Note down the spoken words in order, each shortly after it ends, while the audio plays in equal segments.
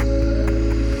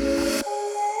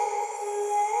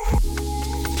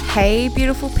Hey,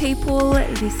 beautiful people.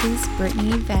 This is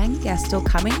Brittany Van Gastel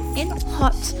coming in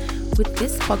hot with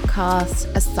this podcast,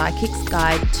 A Psychic's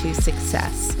Guide to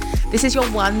Success. This is your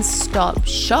one-stop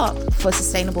shop for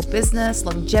sustainable business,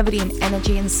 longevity and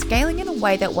energy, and scaling in a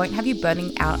way that won't have you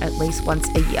burning out at least once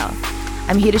a year.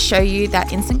 I'm here to show you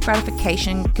that instant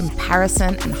gratification,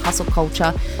 comparison, and hustle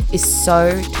culture is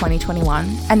so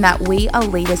 2021, and that we are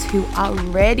leaders who are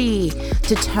ready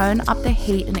to turn up the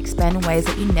heat and expand in ways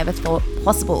that you never thought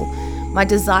possible. My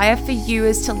desire for you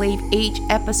is to leave each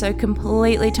episode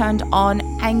completely turned on,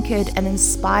 anchored, and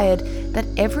inspired that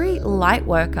every light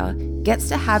worker gets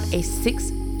to have a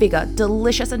six-figure,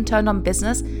 delicious and turned on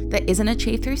business that isn't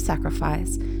achieved through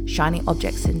sacrifice, shiny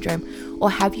object syndrome, or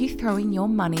have you throwing your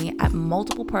money at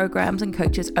multiple programs and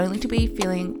coaches only to be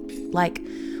feeling like,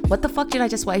 what the fuck did I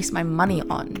just waste my money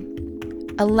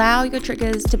on? Allow your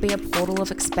triggers to be a portal of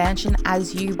expansion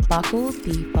as you buckle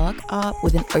the fuck up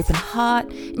with an open heart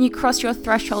and you cross your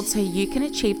threshold so you can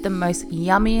achieve the most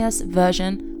yummiest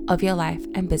version of your life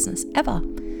and business ever.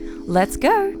 Let's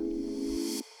go.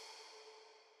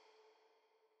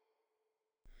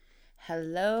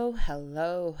 Hello,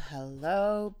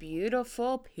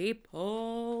 beautiful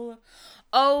people.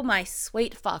 Oh, my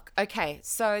sweet fuck. Okay,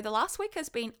 so the last week has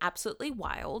been absolutely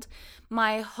wild.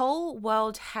 My whole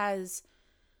world has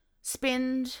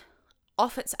spinned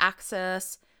off its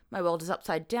axis. My world is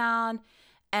upside down,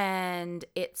 and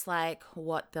it's like,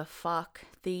 what the fuck?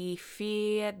 The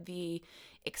fear, the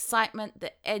excitement,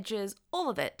 the edges, all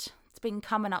of it. It's been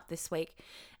coming up this week.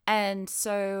 And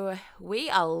so we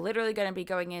are literally going to be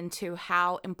going into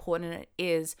how important it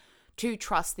is to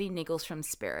trust the niggles from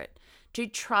spirit, to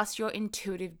trust your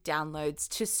intuitive downloads,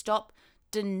 to stop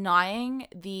denying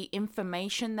the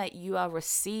information that you are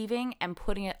receiving and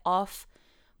putting it off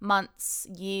months,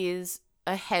 years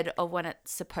ahead of when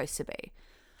it's supposed to be.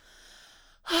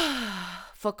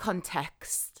 For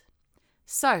context.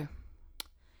 So,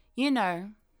 you know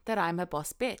that I'm a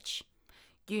boss bitch.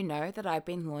 You know that I've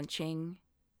been launching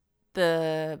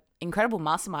the incredible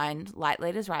mastermind, Light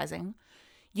Leaders Rising.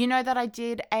 You know that I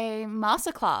did a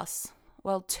masterclass,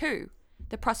 two,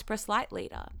 the Prosperous Light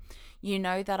Leader. You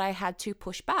know that I had to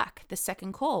push back the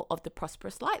second call of the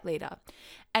Prosperous Light Leader.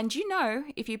 And you know,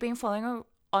 if you've been following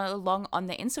along on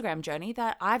the Instagram journey,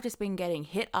 that I've just been getting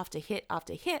hit after hit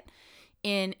after hit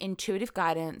in intuitive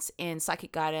guidance, in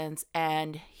psychic guidance,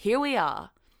 and here we are.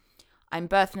 I'm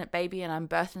birthing it, baby, and I'm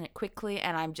birthing it quickly,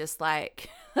 and I'm just like,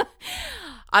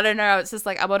 I don't know, it's just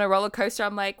like I'm on a roller coaster.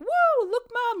 I'm like, woo, look,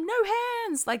 mom, no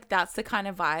hands. Like, that's the kind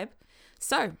of vibe.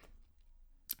 So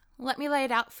let me lay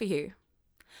it out for you.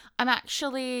 I'm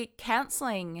actually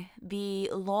canceling the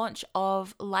launch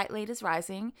of Light Leaders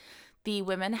Rising. The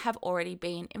women have already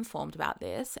been informed about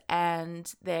this,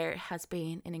 and there has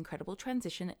been an incredible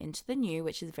transition into the new,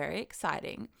 which is very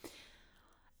exciting.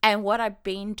 And what I've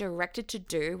been directed to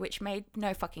do, which made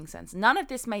no fucking sense. None of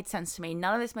this made sense to me.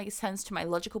 None of this makes sense to my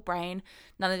logical brain.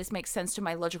 None of this makes sense to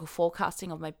my logical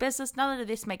forecasting of my business. None of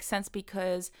this makes sense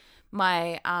because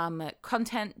my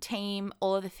content team,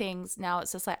 all of the things, now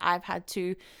it's just like I've had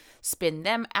to spin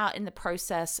them out in the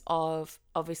process of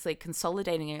obviously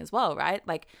consolidating it as well, right?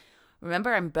 Like,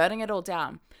 remember, I'm burning it all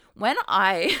down. When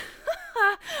I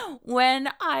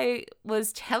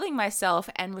was telling myself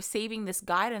and receiving this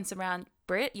guidance around,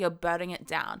 Brit, you're burning it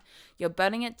down. You're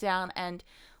burning it down. And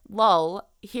lol,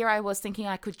 here I was thinking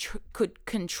I could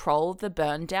control the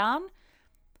burn down.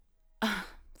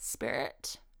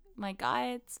 Spirit, my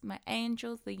guides, my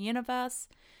angels, the universe,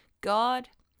 God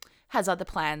has other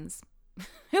plans.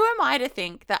 Who am I to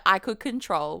think that I could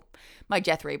control my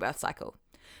death rebirth cycle?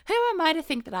 Who am I to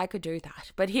think that I could do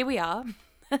that? But here we are.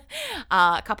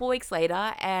 A couple weeks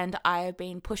later, and I've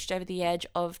been pushed over the edge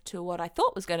to what I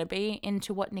thought was going to be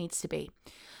into what needs to be.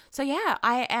 So yeah,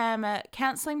 I am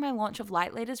canceling my launch of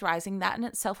Light Leaders Rising. That in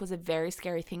itself was a very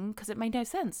scary thing because it made no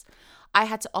sense. I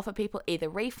had to offer people either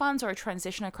refunds or a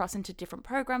transition across into different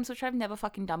programs, which I've never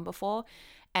fucking done before.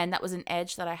 And that was an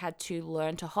edge that I had to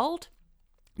learn to hold,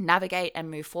 navigate,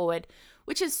 and move forward,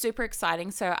 which is super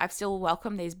exciting. So I've still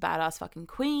welcomed these badass fucking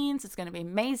queens. It's going to be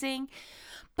amazing.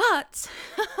 But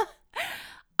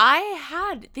I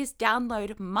had this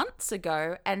download months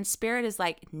ago, and Spirit is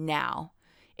like, now.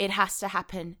 It has to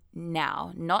happen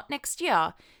now. Not next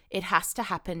year. It has to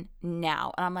happen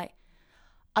now. And I'm like,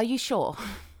 are you sure?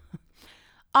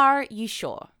 Are you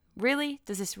sure? Really?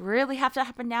 Does this really have to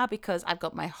happen now? Because I've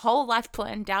got my whole life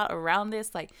planned out around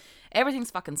this. Like,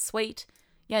 everything's fucking sweet.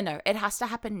 Yeah, no, it has to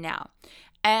happen now.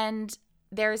 And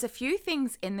there's a few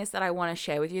things in this that I want to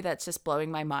share with you that's just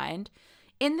blowing my mind.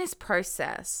 In this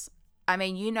process, I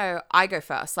mean, you know, I go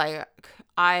first. Like,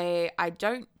 I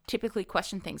don't typically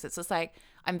question things. It's just like,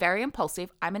 I'm very impulsive.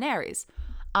 I'm an Aries.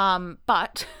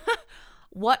 But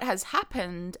what has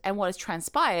happened and what has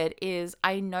transpired is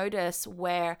I notice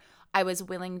where I was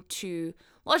willing to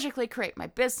logically create my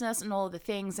business and all of the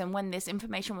things. And when this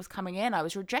information was coming in, I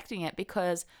was rejecting it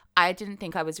because I didn't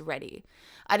think I was ready.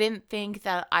 I didn't think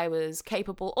that I was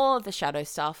capable, all of the shadow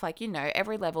stuff. Like,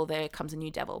 every level there comes a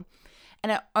new devil.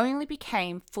 And it only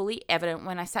became fully evident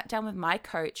when I sat down with my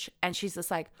coach and she's just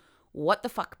like, what the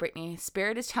fuck, Brittany?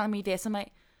 Spirit is telling me this. I'm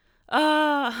like,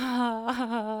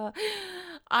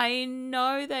 I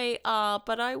know they are,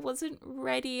 but I wasn't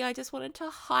ready. I just wanted to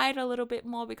hide a little bit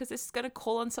more because this is going to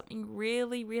call on something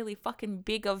really, really fucking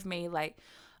big of me. Like,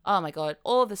 oh my God,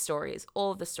 all the stories.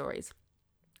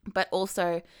 But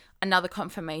also another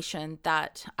confirmation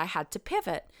that I had to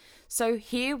pivot. So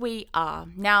here we are.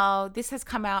 Now, this has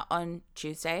come out on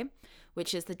Tuesday,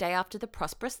 which is the day after the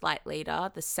Prosperous Light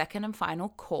Leader, the second and final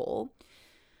call,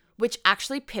 which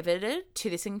actually pivoted to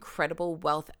this incredible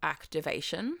wealth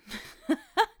activation.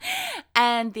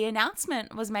 And the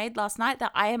announcement was made last night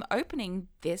that I am opening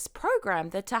this program,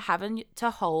 the To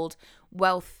Hold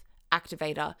Wealth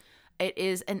Activator. It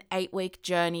is an 8-week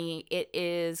journey. It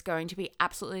is going to be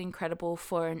absolutely incredible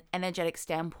for an energetic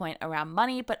standpoint around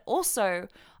money, but also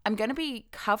I'm going to be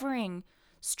covering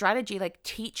strategy, like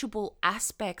teachable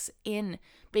aspects in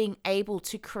being able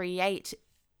to create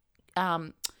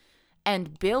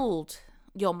and build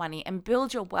your money and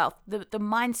build your wealth, the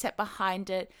mindset behind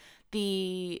it,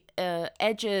 the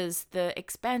edges, the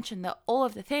expansion, all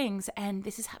of the things. And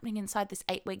this is happening inside this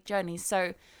 8-week journey.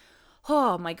 So,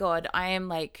 oh my God, I am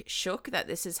like shook that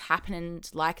this is happening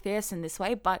like this in this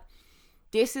way, but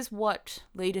this is what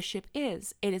leadership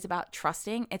is. It is about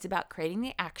trusting. It's about creating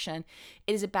the action.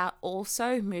 It is about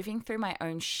also moving through my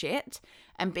own shit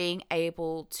and being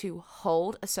able to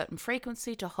hold a certain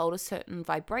frequency, to hold a certain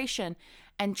vibration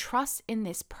and trust in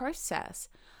this process.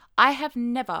 I have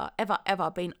never, ever,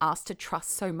 ever been asked to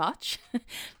trust so much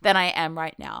than I am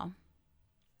right now.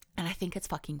 And I think it's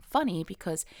fucking funny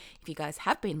because if you guys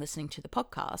have been listening to the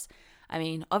podcast, I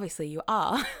mean, obviously you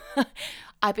are.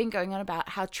 I've been going on about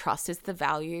how trust is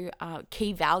the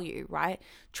key value, right?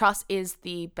 Trust is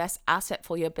the best asset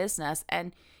for your business.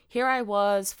 And here I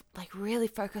was like really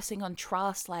focusing on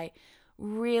trust, like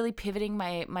really pivoting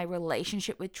my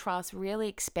relationship with trust, really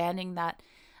expanding that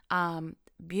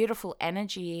beautiful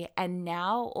energy. And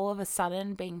now all of a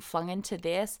sudden being flung into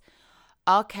this,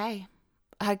 okay,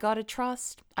 I gotta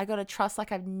trust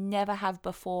like I've never have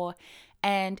before.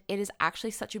 And it is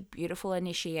actually such a beautiful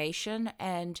initiation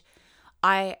and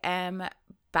I am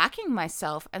backing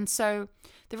myself. And so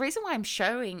the reason why I'm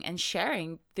showing and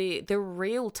sharing the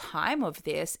real time of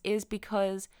this is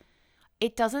because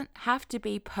it doesn't have to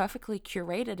be perfectly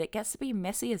curated. It gets to be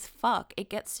messy as fuck. It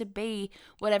gets to be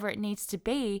whatever it needs to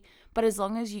be. But as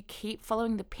long as you keep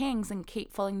following the pings and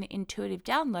keep following the intuitive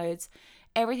downloads,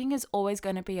 everything is always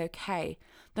going to be okay.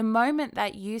 The moment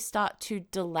that you start to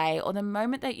delay or the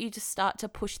moment that you just start to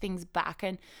push things back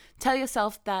and tell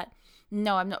yourself that,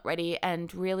 no, I'm not ready,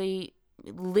 and really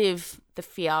live the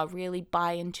fear, really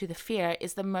buy into the fear,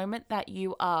 is the moment that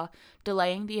you are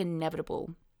delaying the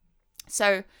inevitable.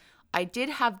 So I did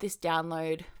have this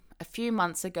download a few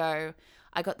months ago.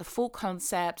 I got the full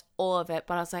concept, all of it,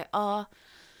 but I was like,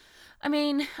 I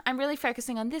mean, I'm really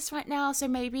focusing on this right now, so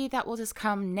maybe that will just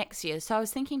come next year. So I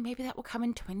was thinking maybe that will come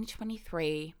in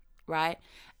 2023, right?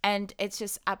 And it's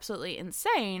just absolutely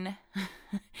insane.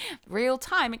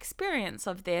 Real-time experience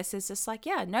of this is just like,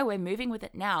 yeah, no, we're moving with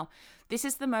it now. This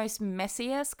is the most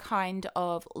messiest kind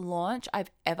of launch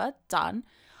I've ever done.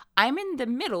 I'm in the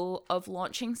middle of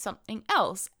launching something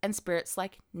else, and Spirit's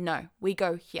like, no, we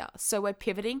go here. So we're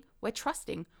pivoting, we're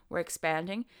trusting, we're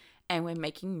expanding, and we're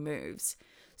making moves.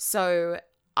 So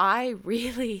I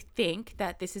really think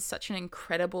that this is such an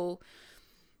incredible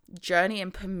journey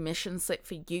and permission slip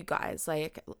for you guys.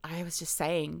 Like I was just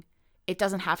saying, it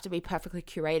doesn't have to be perfectly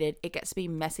curated. It gets to be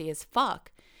messy as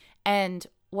fuck. And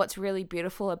what's really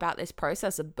beautiful about this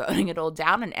process of burning it all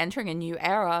down and entering a new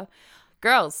era,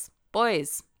 girls,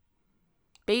 boys,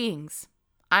 beings,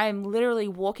 I'm literally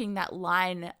walking that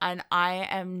line, and I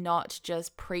am not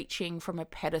just preaching from a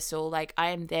pedestal. Like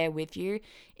I am there with you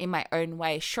in my own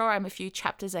way. Sure, I'm a few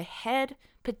chapters ahead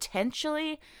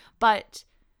potentially, but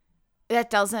that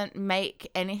doesn't make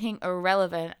anything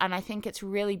irrelevant. And I think it's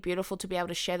really beautiful to be able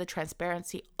to share the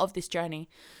transparency of this journey.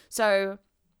 So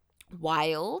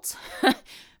wild,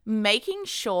 making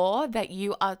sure that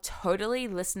you are totally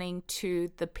listening to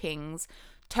the pings,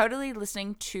 totally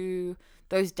listening to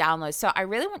those downloads. So I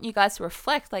really want you guys to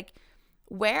reflect, like,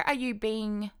 where are you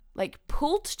being like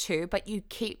pulled to, but you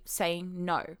keep saying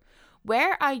no?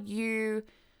 Where are you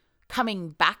coming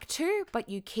back to, but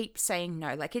you keep saying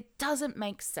no. Like, it doesn't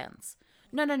make sense.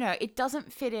 No, it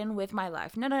doesn't fit in with my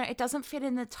life. No, it doesn't fit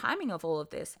in the timing of all of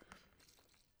this.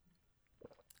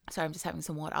 Sorry, I'm just having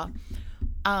some water.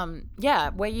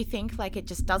 Where you think like it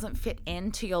just doesn't fit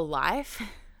into your life.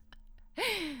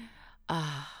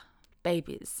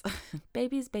 Babies.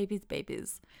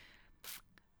 babies.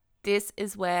 This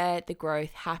is where the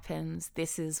growth happens.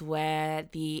 This is where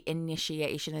the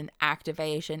initiation and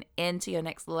activation into your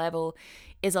next level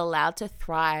is allowed to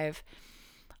thrive.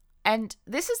 And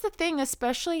this is the thing,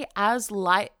 especially as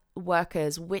light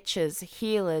workers, witches,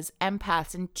 healers,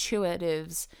 empaths,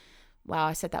 intuitives. Wow,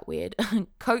 I said that weird.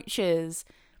 Coaches.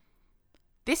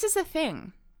 This is the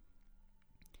thing.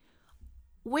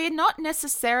 We're not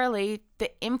necessarily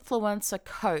the influencer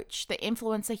coach, the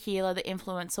influencer healer, the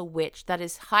influencer witch that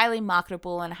is highly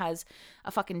marketable and has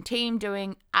a fucking team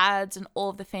doing ads and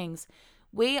all of the things.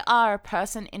 We are a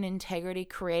person in integrity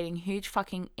creating huge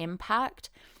fucking impact,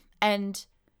 and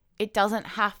it doesn't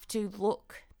have to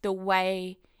look the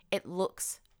way it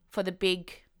looks for the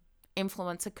big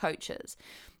influencer coaches.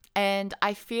 And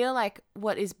I feel like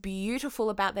what is beautiful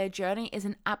about their journey is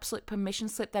an absolute permission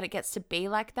slip that it gets to be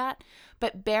like that.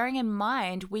 But bearing in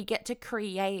mind, we get to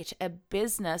create a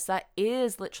business that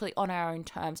is literally on our own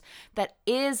terms, that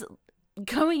is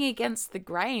going against the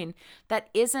grain, that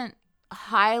isn't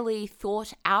highly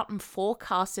thought out and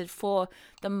forecasted for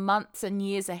the months and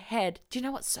years ahead. Do you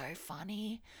know what's so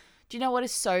funny? Do you know what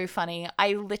is so funny?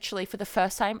 I literally, for the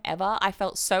first time ever, I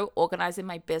felt so organized in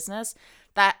my business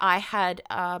that I had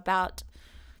about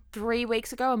 3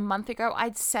 weeks ago, a month ago,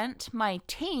 I'd sent my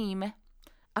team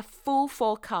a full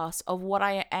forecast of what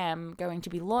I am going to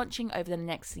be launching over the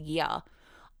next year.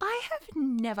 I have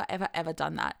never, ever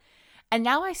done that. And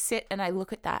now I sit and I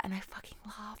look at that and I fucking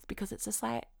laugh because it's just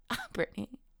like, Brittany,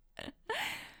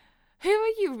 who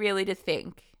are you really to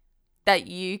think that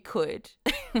you could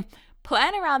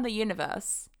plan around the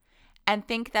universe and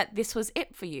think that this was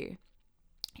it for you?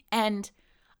 And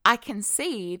I can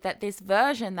see that this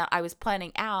version that I was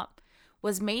planning out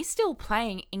was me still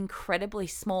playing incredibly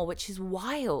small, which is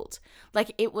wild.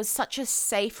 Like, it was such a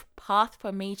safe path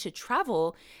for me to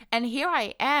travel. And here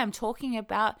I am talking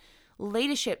about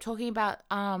leadership, talking about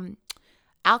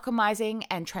alchemizing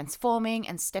and transforming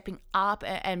and stepping up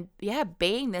and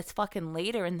being this fucking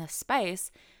leader in this space.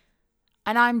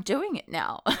 And I'm doing it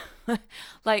now.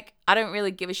 Like, I don't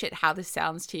really give a shit how this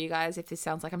sounds to you guys. If this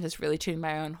sounds like I'm just really tuning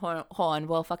my own horn,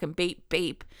 well, fucking beep,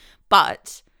 beep.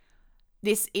 But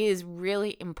this is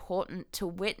really important to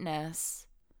witness,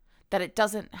 that it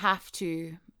doesn't have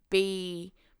to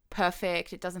be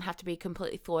perfect. It doesn't have to be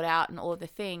completely thought out and all of the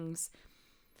things.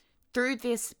 Through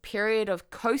this period of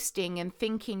coasting and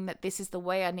thinking that this is the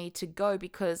way I need to go,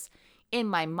 because in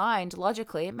my mind,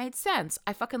 logically, it made sense.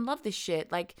 I fucking love this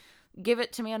shit. Like, give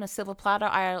it to me on a silver platter.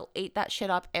 I'll eat that shit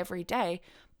up every day.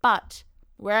 But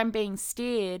where I'm being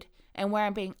steered and where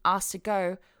I'm being asked to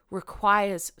go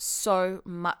requires so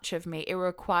much of me. It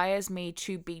requires me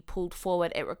to be pulled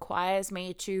forward. It requires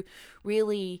me to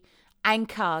really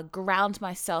anchor, ground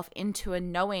myself into a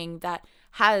knowing that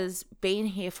has been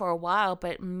here for a while,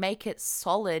 but make it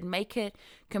solid, make it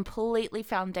completely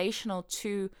foundational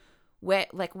to where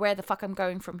the fuck I'm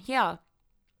going from here.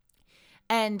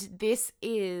 And this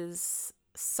is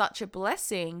such a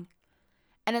blessing.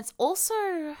 And it's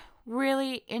also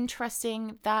really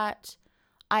interesting that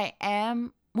I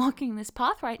am walking this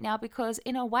path right now, because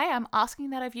in a way I'm asking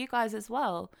that of you guys as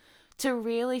well, to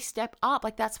really step up.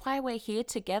 Like, that's why we're here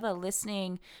together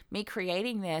listening, me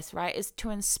creating this, right? Is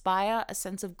to inspire a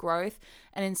sense of growth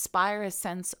and inspire a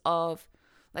sense of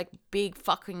like big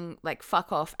fucking like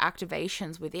fuck off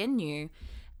activations within you.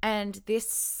 And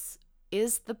this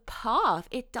is the path.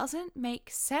 It doesn't make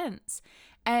sense.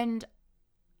 And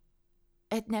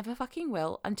it never fucking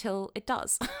will until it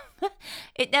does.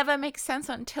 It never makes sense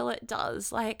until it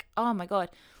does. Like, oh my God.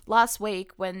 Last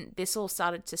week when this all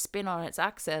started to spin on its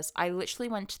axis, I literally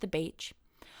went to the beach.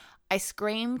 I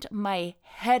screamed my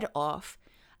head off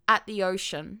at the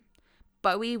ocean.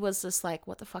 Bowie was just like,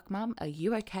 what the fuck, Mum? Are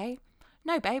you okay?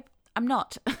 No, babe, I'm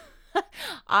not.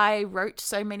 I wrote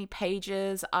so many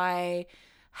pages. I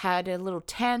had a little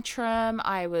tantrum.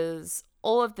 I was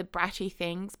all of the bratty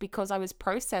things because I was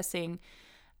processing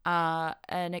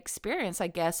an experience, I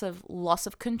guess, of loss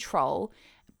of control,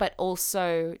 but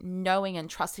also knowing and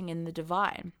trusting in the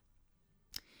divine.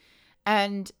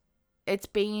 And it's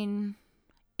been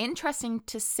interesting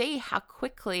to see how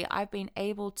quickly I've been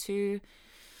able to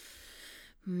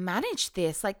manage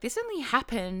this. Like, this only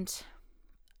happened,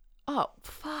 oh,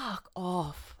 fuck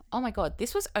off. Oh my God,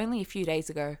 this was only a few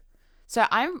days ago. So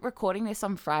I'm recording this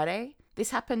on Friday.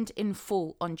 This happened in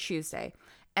full on Tuesday,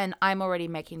 and I'm already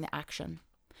making the action.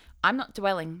 I'm not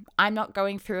dwelling. I'm not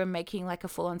going through and making like a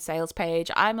full-on sales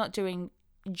page. I'm not doing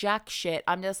jack shit.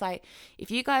 I'm just like,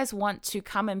 if you guys want to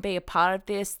come and be a part of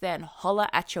this, then holler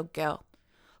at your girl.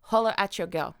 Holler at your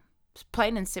girl. It's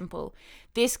plain and simple.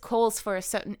 This calls for a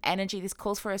certain energy. This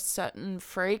calls for a certain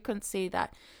frequency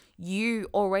that you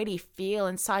already feel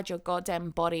inside your goddamn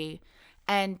body.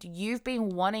 And you've been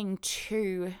wanting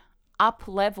to up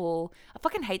level. I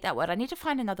fucking hate that word. I need to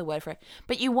find another word for it.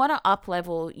 But you want to up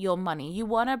level your money. You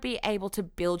want to be able to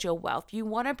build your wealth. You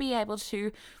want to be able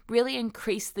to really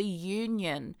increase the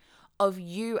union of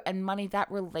you and money,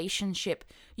 that relationship.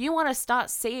 You want to start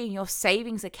seeing your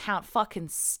savings account fucking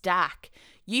stack.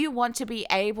 You want to be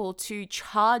able to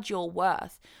charge your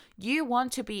worth. You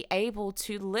want to be able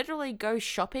to literally go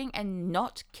shopping and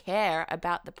not care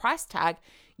about the price tag.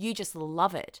 You just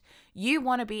love it. You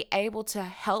want to be able to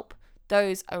help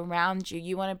those around you.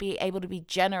 You want to be able to be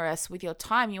generous with your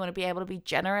time. You want to be able to be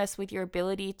generous with your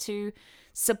ability to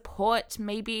support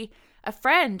maybe a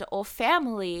friend or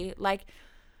family, like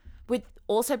with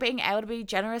also being able to be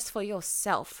generous for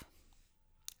yourself.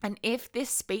 And if this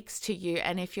speaks to you,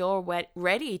 and if you're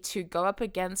ready to go up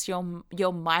against your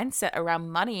mindset around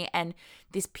money and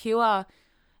this pure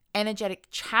energetic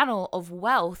channel of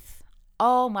wealth,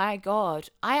 oh my God,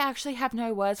 I actually have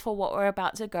no words for what we're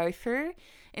about to go through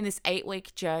in this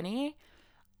 8-week journey.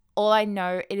 All I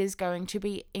know, it is going to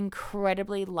be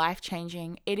incredibly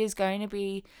life-changing. It is going to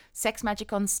be sex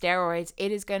magic on steroids.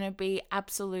 It is going to be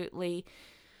absolutely...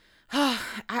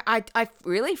 I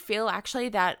really feel actually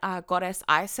that Goddess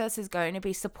Isis is going to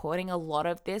be supporting a lot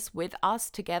of this with us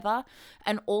together,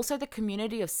 and also the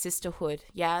community of sisterhood.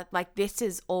 Yeah, like this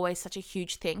is always such a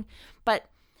huge thing, but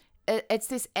it's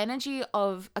this energy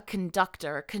of a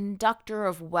conductor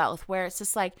of wealth, where it's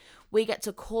just like we get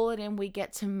to call it in, we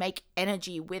get to make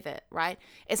energy with it, right?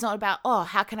 It's not about, oh,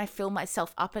 how can I fill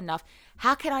myself up enough?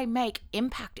 How can I make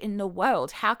impact in the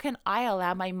world? How can I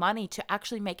allow my money to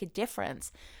actually make a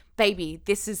difference? Baby,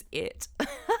 this is it.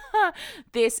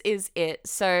 This is it.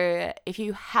 So if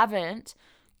you haven't,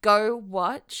 go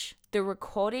watch the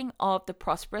recording of the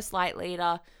Prosperous Light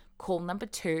Leader call number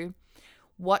 2.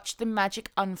 Watch the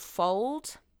magic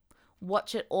unfold.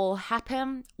 Watch it all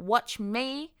happen. Watch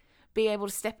me be able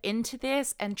to step into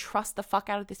this and trust the fuck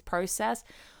out of this process.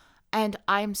 And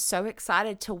I'm so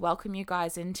excited to welcome you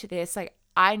guys into this. Like,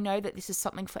 I know that this is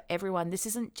something for everyone. This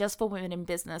isn't just for women in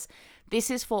business. This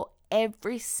is for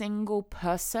every single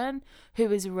person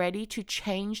who is ready to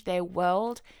change their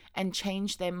world and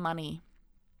change their money.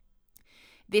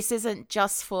 This isn't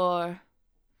just for...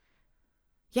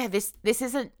 this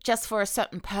isn't just for a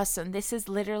certain person. This is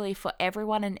literally for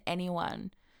everyone and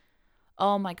anyone.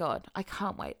 Oh my God, I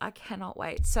can't wait. I cannot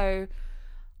wait. So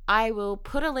I will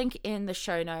put a link in the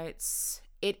show notes.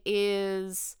 It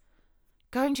is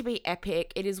going to be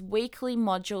epic. It is weekly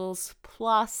modules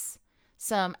plus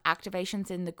some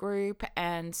activations in the group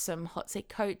and some hot seat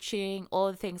coaching,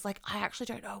 all the things. Like, I actually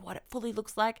don't know what it fully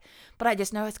looks like, but I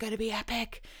just know it's going to be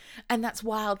epic. And that's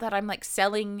wild that I'm like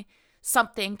selling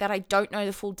something that I don't know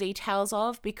the full details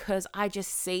of, because I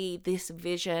just see this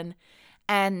vision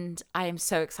and I am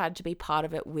so excited to be part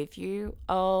of it with you.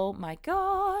 Oh my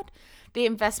God. The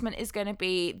investment is going to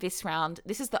be this round.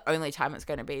 This is the only time it's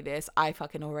going to be this. I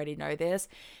fucking already know this.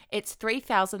 It's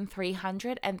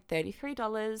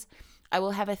 $3,333. I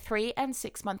will have a 3 and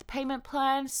 6 month payment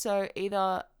plan. So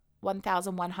either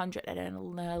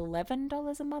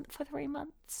 $1,111 a month for 3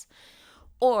 months,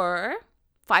 or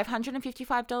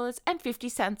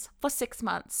 $555.50 for 6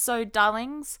 months. So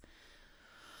darlings,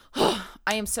 I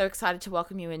am so excited to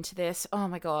welcome you into this. Oh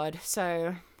my God.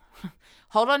 So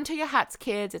hold on to your hats,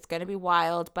 kids. It's going to be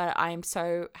wild, but I'm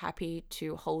so happy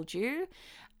to hold you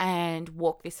and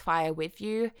walk this fire with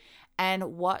you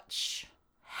and watch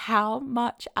how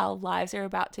much our lives are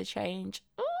about to change.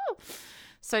 Ooh.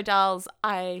 So dolls,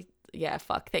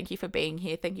 thank you for being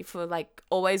here. Thank you for like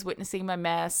always witnessing my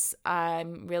mess.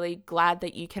 I'm really glad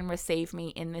that you can receive me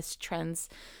in this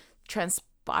transparency,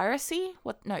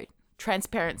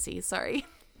 sorry.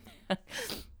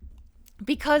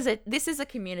 Because this is a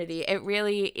community. It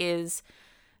really is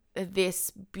this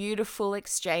beautiful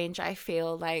exchange. I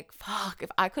feel like, fuck,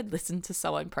 if I could listen to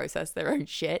someone process their own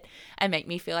shit and make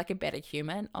me feel like a better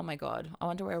human, oh my God, I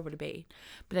wonder where it would be.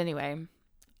 But anyway,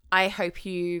 I hope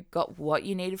you got what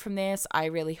you needed from this. I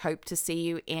really hope to see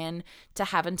you in To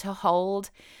Have and To Hold.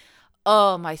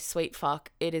 Oh, my sweet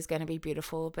fuck. It is going to be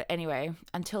beautiful. But anyway,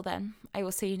 until then, I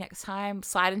will see you next time.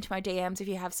 Slide into my DMs if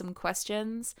you have some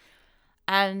questions.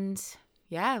 And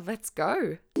yeah, let's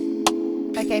go.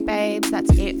 Okay, babes, that's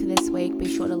it for this week.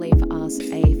 Be sure to leave us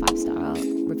a 5-star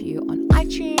review on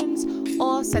iTunes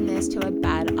or send this to a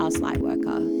badass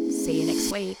lightworker. See you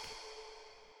next week.